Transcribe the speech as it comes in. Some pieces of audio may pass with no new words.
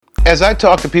As I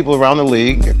talk to people around the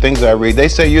league, things I read, they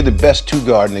say you're the best two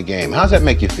guard in the game. How does that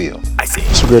make you feel?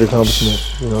 It's a great accomplishment.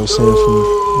 Seeing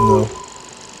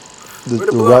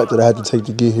from the route that I had to take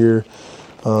to get here,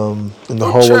 and the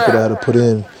hard work that I had to put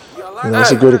in.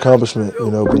 It's a great accomplishment.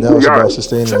 But now it's about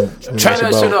sustaining it. It's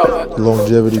about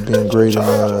longevity, being great,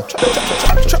 and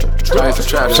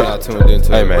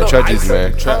Hey man, Trap Jesus,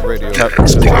 man. Trap radio. Trap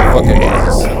fucking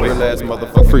real ass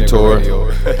motherfucker. Free tour.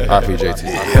 RPJT.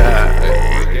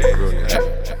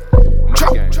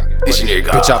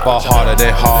 Bitch, I ball harder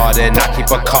than Harden. I keep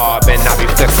a carbon. I be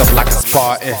flexed up like a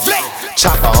Spartan.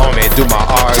 Chopper on me, do my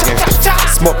arguing.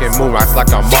 Smoking moon rocks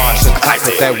like a Martian.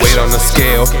 Put that weight on the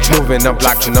scale. Moving them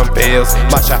blocks and them bills.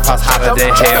 My trap house hotter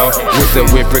than hell.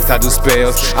 With bricks, I do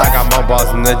spells. I got more balls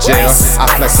in the jail. I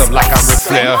flex up like I'm Ric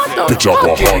Flair. Bitch, I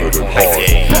ball harder than hard.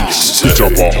 Bitch, I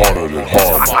ball harder than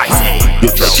hard.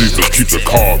 Bitch, I Jesus, keep the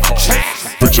carb.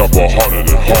 Bitch, I ball harder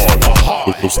than hard.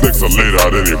 Those snakes are laid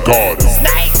out in your garden.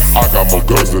 I got more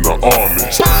guns than the army.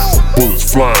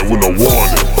 Bullets flying with no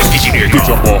warning. Bitch,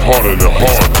 I ball harder than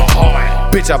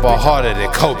hard. Bitch, I ball harder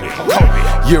than Kobe.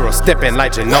 Euro stepping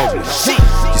like Ginobili.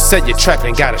 You said you're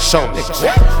trapping, gotta show me.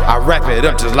 I wrap it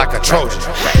up just like a Trojan.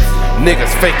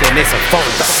 Niggas faking, they some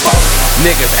phonies.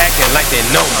 Niggas acting like they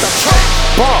know me.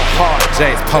 Ball hard,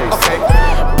 James Posey.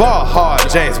 Ball hard,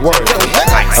 James Worthy.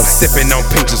 I'm sipping on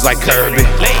pink just like Kirby.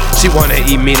 She wanna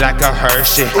eat me like a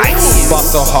Hershey. Ball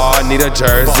so hard, need a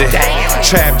jersey.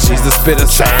 Trap Jesus, spit a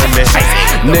sermon.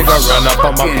 Nigga run up,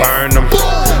 I'ma burn them.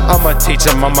 I'ma teach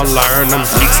them, I'ma learn them.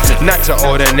 Not your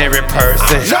ordinary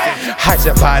person. Hide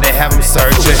your body, have them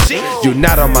searching. You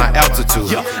not on my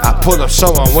altitude. I pull up,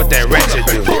 show on what that ratchet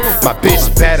do. My bitch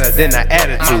better than the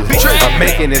attitude. I'm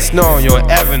making it snow on your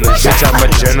avenue. Bitch, I'm a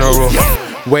general.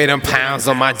 Weigh them pounds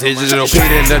on my digital.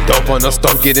 Beating the dope on the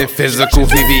stove, getting physical.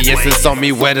 VVS is on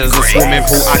me, wet as a swimming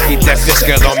pool. I keep that fish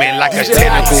girl on me like a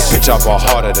tentacle. Bitch, I ball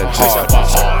harder than hard.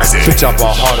 Bitch, I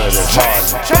ball harder than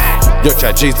hard. Yo,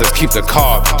 Trap Jesus, keep the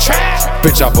carb.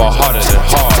 Bitch, I ball harder than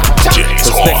hard.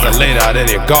 The snakes are laid out in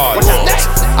your garden.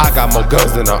 I got more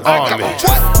guns than the army.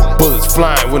 Bullets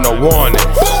flying with no warning.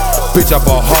 Bitch, I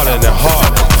ball harder than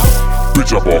hard.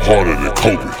 Bitch, I ball harder than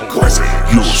Kobe.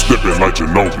 You was stepping like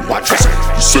Ginobili.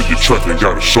 You said you're trapping,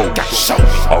 gotta show me.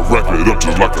 I wrap it up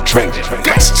just like a Trojan.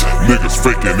 Niggas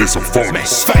faking, they some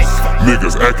phonies.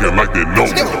 Niggas acting like they know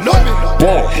me.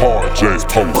 Ball hard, James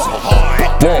Posey.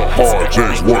 Ball hard,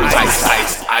 James Worthy.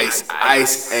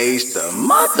 Ice Age, the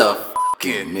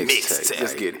motherfucking mixtape.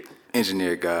 Let's get it.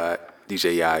 Engineer God,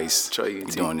 DJ Ice, Troit,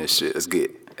 doing this shit. Let's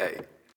get it. Hey.